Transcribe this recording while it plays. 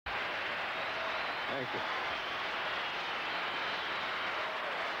Thank you.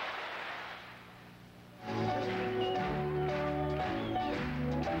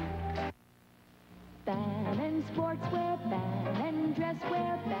 Fan and sportswear, fan and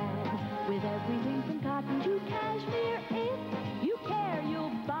dresswear, fan. With everything from cotton to cashmere. If you care,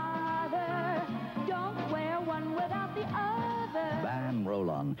 you'll bother. Don't wear one without the other. Van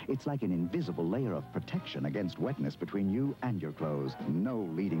Roll-On. It's like an invisible layer of protection against wetness between you and your clothes. No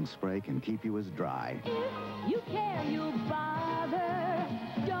leading spray can keep you as dry. If you care, you'll bother.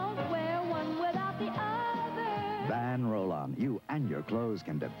 Don't wear one without the other. Van Roll-On. You and your clothes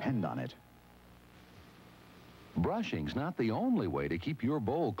can depend on it. Brushing's not the only way to keep your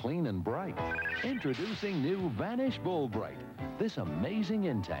bowl clean and bright. Introducing new Vanish Bowl Brite. This amazing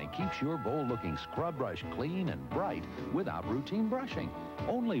in-tank keeps your bowl looking scrub brush clean and bright without routine brushing.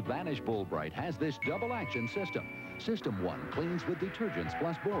 Only Vanish Bowl Brite has this double-action system. System 1 cleans with detergents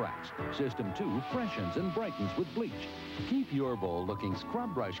plus borax. System 2 freshens and brightens with bleach. Keep your bowl looking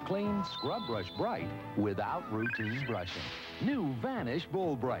scrub brush clean, scrub brush bright without routine brushing. New Vanish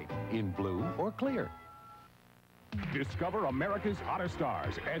Bowl Brite in blue or clear. Discover America's hottest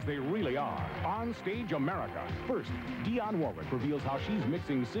stars as they really are. On Stage America. First, Dionne Warwick reveals how she's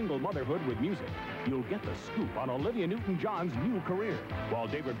mixing single motherhood with music. You'll get the scoop on Olivia Newton-John's new career, while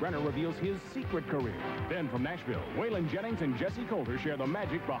David Brenner reveals his secret career. Then from Nashville, Waylon Jennings and Jesse Coulter share the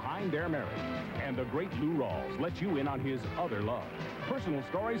magic behind their marriage. And the great Lou Rawls lets you in on his other love. Personal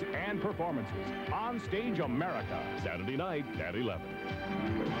stories and performances. On Stage America. Saturday night at 11.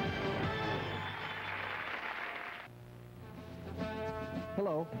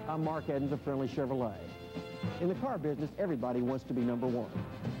 Hello, I'm Mark Edens of Friendly Chevrolet. In the car business, everybody wants to be number one.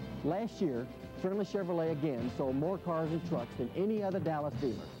 Last year, Friendly Chevrolet again sold more cars and trucks than any other Dallas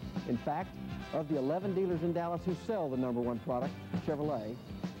dealer. In fact, of the 11 dealers in Dallas who sell the number one product, Chevrolet,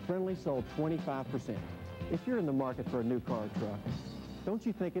 Friendly sold 25%. If you're in the market for a new car or truck, don't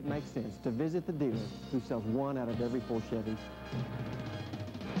you think it makes sense to visit the dealer who sells one out of every 4 Chevys?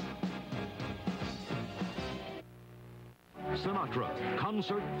 Sinatra,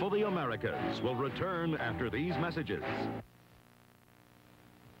 Concert for the Americas, will return after these messages.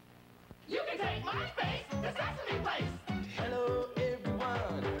 You can take my space to Sesame Place. Hello,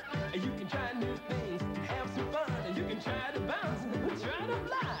 everyone. You can try new things, have some fun, and you can try to bounce, try to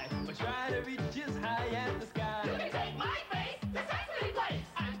fly, or try to reach just high at the sky. You can take my space to Sesame Place.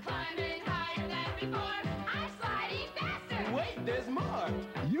 I'm climbing higher than before. I'm sliding faster. Wait, there's more.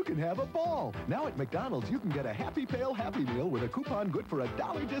 You can have a ball. Now at McDonald's, you can get a Happy Pail Happy Meal with a coupon good for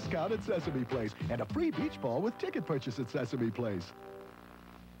 $1 discount at Sesame Place and a free beach ball with ticket purchase at Sesame Place.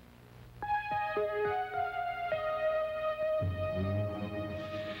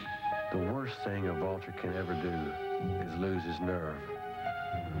 The worst thing a vulture can ever do is lose his nerve.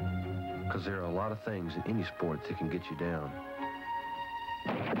 Because there are a lot of things in any sport that can get you down.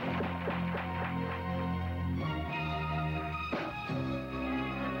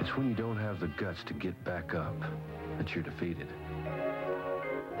 It's when you don't have the guts to get back up that you're defeated.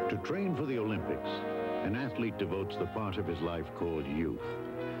 To train for the Olympics, an athlete devotes the part of his life called youth.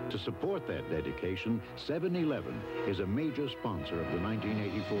 To support that dedication, 7-Eleven is a major sponsor of the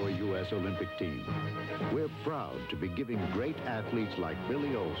 1984 U.S. Olympic team. We're proud to be giving great athletes like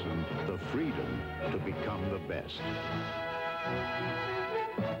Billy Olson the freedom to become the best.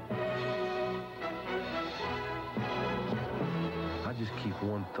 I just keep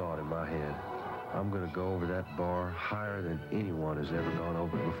one thought in my head. I'm going to go over that bar higher than anyone has ever gone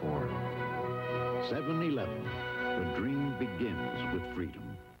over it before. 7-Eleven. The dream begins with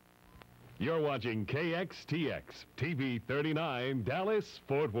freedom. You're watching KXTX-TV 39, Dallas,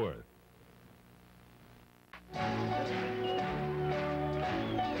 Fort Worth.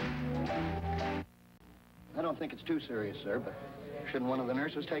 I don't think it's too serious, sir, but shouldn't one of the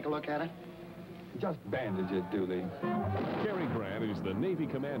nurses take a look at it? Just bandage it, Dooley. Cary Grant is the Navy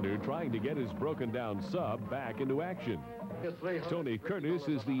commander trying to get his broken-down sub back into action. Tony Curtis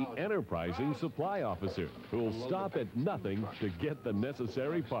is the enterprising supply officer who'll stop at nothing to get the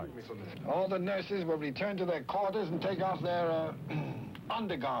necessary parts. All the nurses will return to their quarters and take off their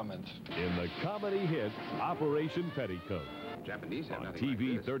undergarments. In the comedy hit Operation Petticoat. Japanese have on nothing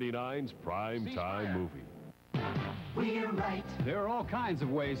TV like this. 39's prime-time movie. We're right. There are all kinds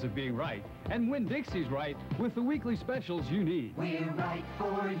of ways of being right, and Winn-Dixie's right with the weekly specials you need. We're right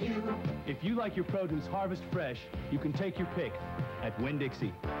for you. If you like your produce harvest fresh, you can take your pick at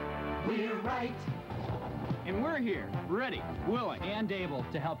Winn-Dixie. We're right. And we're here, ready, willing, and able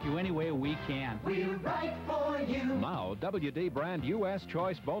to help you any way we can. We're right for you. Now, WD brand U.S.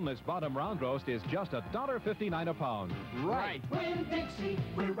 Choice Boneless Bottom Round Roast is just $1.59 a pound. Right. Winn-Dixie,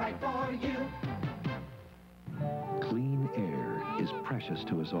 we're right for you. air is precious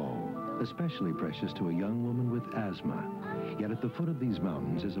to us all, especially precious to a young woman with asthma. Yet at the foot of these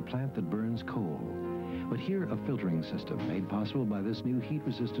mountains is a plant that burns coal. But here, a filtering system made possible by this new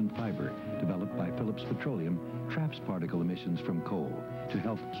heat-resistant fiber developed by Phillips Petroleum traps particle emissions from coal to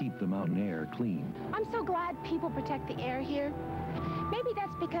help keep the mountain air clean. I'm so glad people protect the air here. Maybe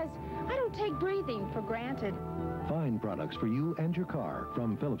that's because I don't take breathing for granted. Fine products for you and your car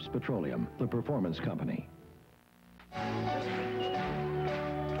from Phillips Petroleum, the performance company.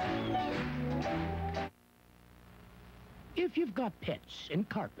 If you've got pets and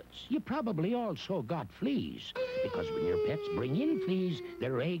carpets, you probably also got fleas. Because when your pets bring in fleas,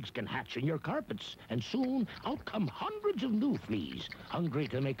 their eggs can hatch in your carpets, and soon out come hundreds of new fleas, hungry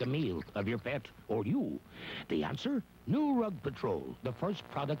to make a meal of your pet or you. The answer? New Rug Patrol, the first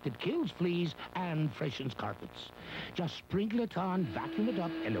product that kills fleas and freshens carpets. Just sprinkle it on, vacuum it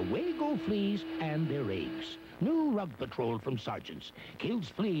up, and away go fleas and their eggs. New Rug Patrol from Sargeant's kills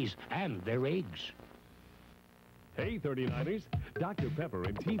fleas and their eggs. Hey, 39ers, Dr. Pepper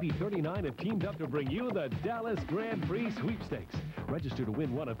and TV 39 have teamed up to bring you the Dallas Grand Prix sweepstakes. Register to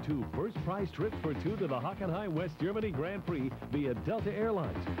win one of 2 first-prize trips for 2 to the Hockenheim West Germany Grand Prix via Delta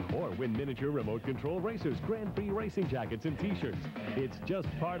Airlines. Or win miniature remote-control racers, Grand Prix racing jackets, and T-shirts. It's just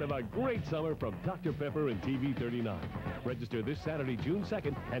part of a great summer from Dr. Pepper and TV 39. Register this Saturday, June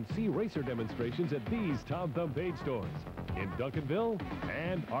 2nd, and see racer demonstrations at these Tom Thumb paid stores in Duncanville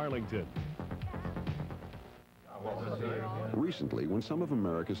and Arlington. Recently, when some of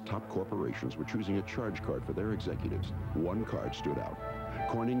America's top corporations were choosing a charge card for their executives, one card stood out.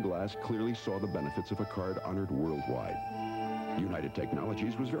 Corning Glass clearly saw the benefits of a card honored worldwide. United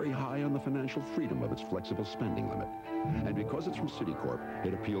Technologies was very high on the financial freedom of its flexible spending limit. And because it's from Citicorp,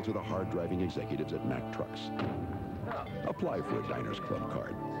 it appealed to the hard-driving executives at Mack Trucks. Apply for a Diners Club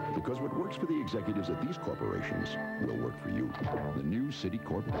card, because what works for the executives at these corporations will work for you. The new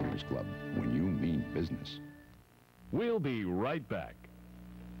Citicorp Diners Club, when you mean business. We'll be right back.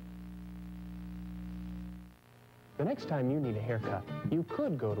 The next time you need a haircut, you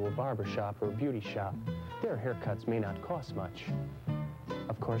could go to a barber shop or a beauty shop. Their haircuts may not cost much.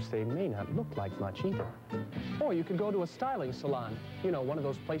 Of course, they may not look like much either. Or you could go to a styling salon. You know, one of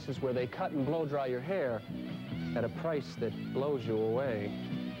those places where they cut and blow dry your hair at a price that blows you away.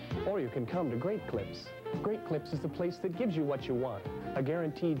 Or you can come to Great Clips. Great Clips is the place that gives you what you want. A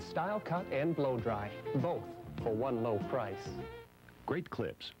guaranteed style cut and blow dry. Both for one low price. Great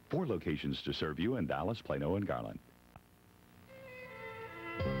Clips, 4 locations to serve you in Dallas, Plano, and Garland.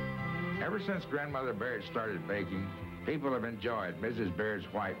 Ever since Grandmother Baird started baking, people have enjoyed Mrs. Baird's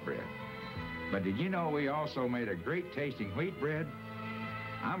white bread. But did you know we also made a great tasting wheat bread?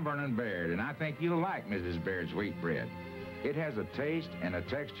 I'm Vernon Baird, and I think you'll like Mrs. Baird's wheat bread. It has a taste and a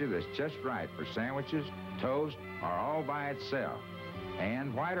texture that's just right for sandwiches, toast, or all by itself.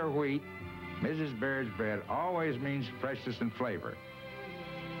 And white or wheat, Mrs. Baird's bread always means freshness and flavor.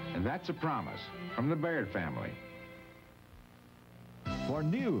 And that's a promise from the Baird family. For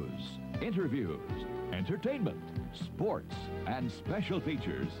news, interviews, entertainment, sports, and special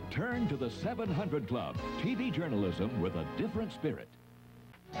features, turn to the 700 Club, TV journalism with a different spirit.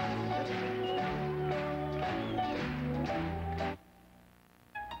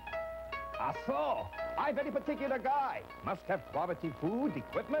 So, I'm very particular guy. Must have quality food,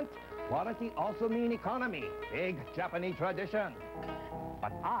 equipment. Quality also mean economy. Big Japanese tradition.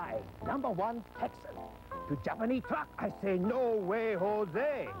 But I, #1 Texan. To Japanese truck, I say, no way,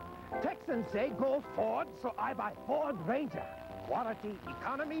 Jose. Texans say go Ford, so I buy Ford Ranger. Quality,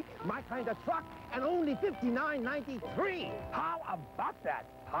 economy, my kind of truck, and only $59.93. How about that,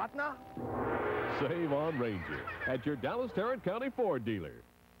 partner? Save on Ranger at your Dallas Tarrant County Ford dealer.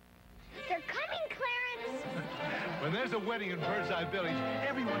 They're coming, Clarence! When there's a wedding in Birdseye Village,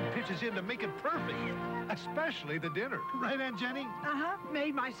 everyone pitches in to make it perfect, especially the dinner. Right, Aunt Jenny? Uh-huh.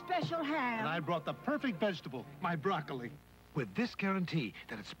 Made my special ham. And I brought the perfect vegetable, my broccoli. With this guarantee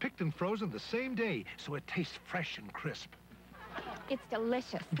that it's picked and frozen the same day, so it tastes fresh and crisp. It's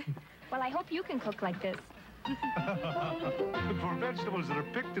delicious. Well, I hope you can cook like this. For vegetables that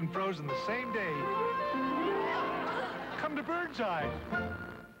are picked and frozen the same day, come to Birdseye.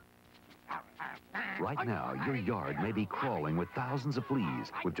 Right now, your yard may be crawling with thousands of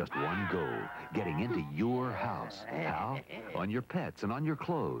fleas with just one goal, getting into your house. How? On your pets and on your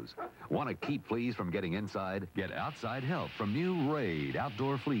clothes. Want to keep fleas from getting inside? Get outside help from new Raid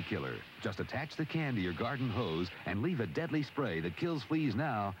Outdoor Flea Killer. Just attach the can to your garden hose and leave a deadly spray that kills fleas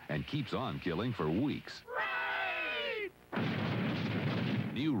now and keeps on killing for weeks. Raid!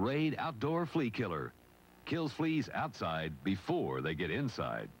 New Raid Outdoor Flea Killer. Kills fleas outside before they get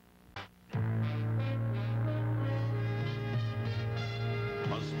inside.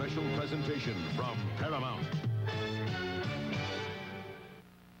 A special presentation from Paramount.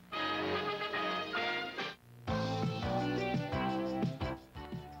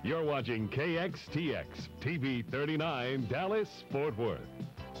 You're watching KXTX-TV 39, Dallas, Fort Worth.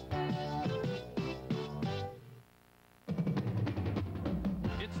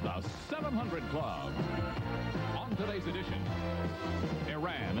 It's the 700 Club. On today's edition,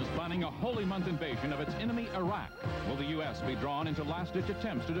 Iran is planning a holy month invasion of its enemy, Iraq. Will the U.S. be drawn into last-ditch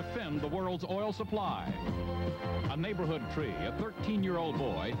attempts to defend the world's oil supply? A neighborhood tree, a 13-year-old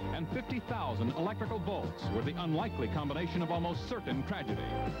boy, and 50,000 electrical volts were the unlikely combination of almost certain tragedy.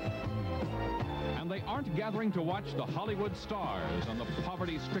 And they aren't gathering to watch the Hollywood stars on the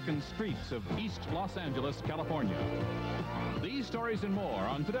poverty-stricken streets of East Los Angeles, California. These stories and more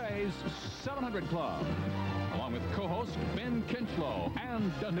on today's 700 Club, along with co-host Ben Kinchlow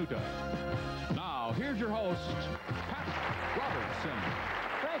and Danuta. Now, here's your host, Pat Robertson.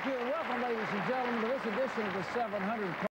 Thank you and welcome, ladies and gentlemen, to this edition of the 700 Club.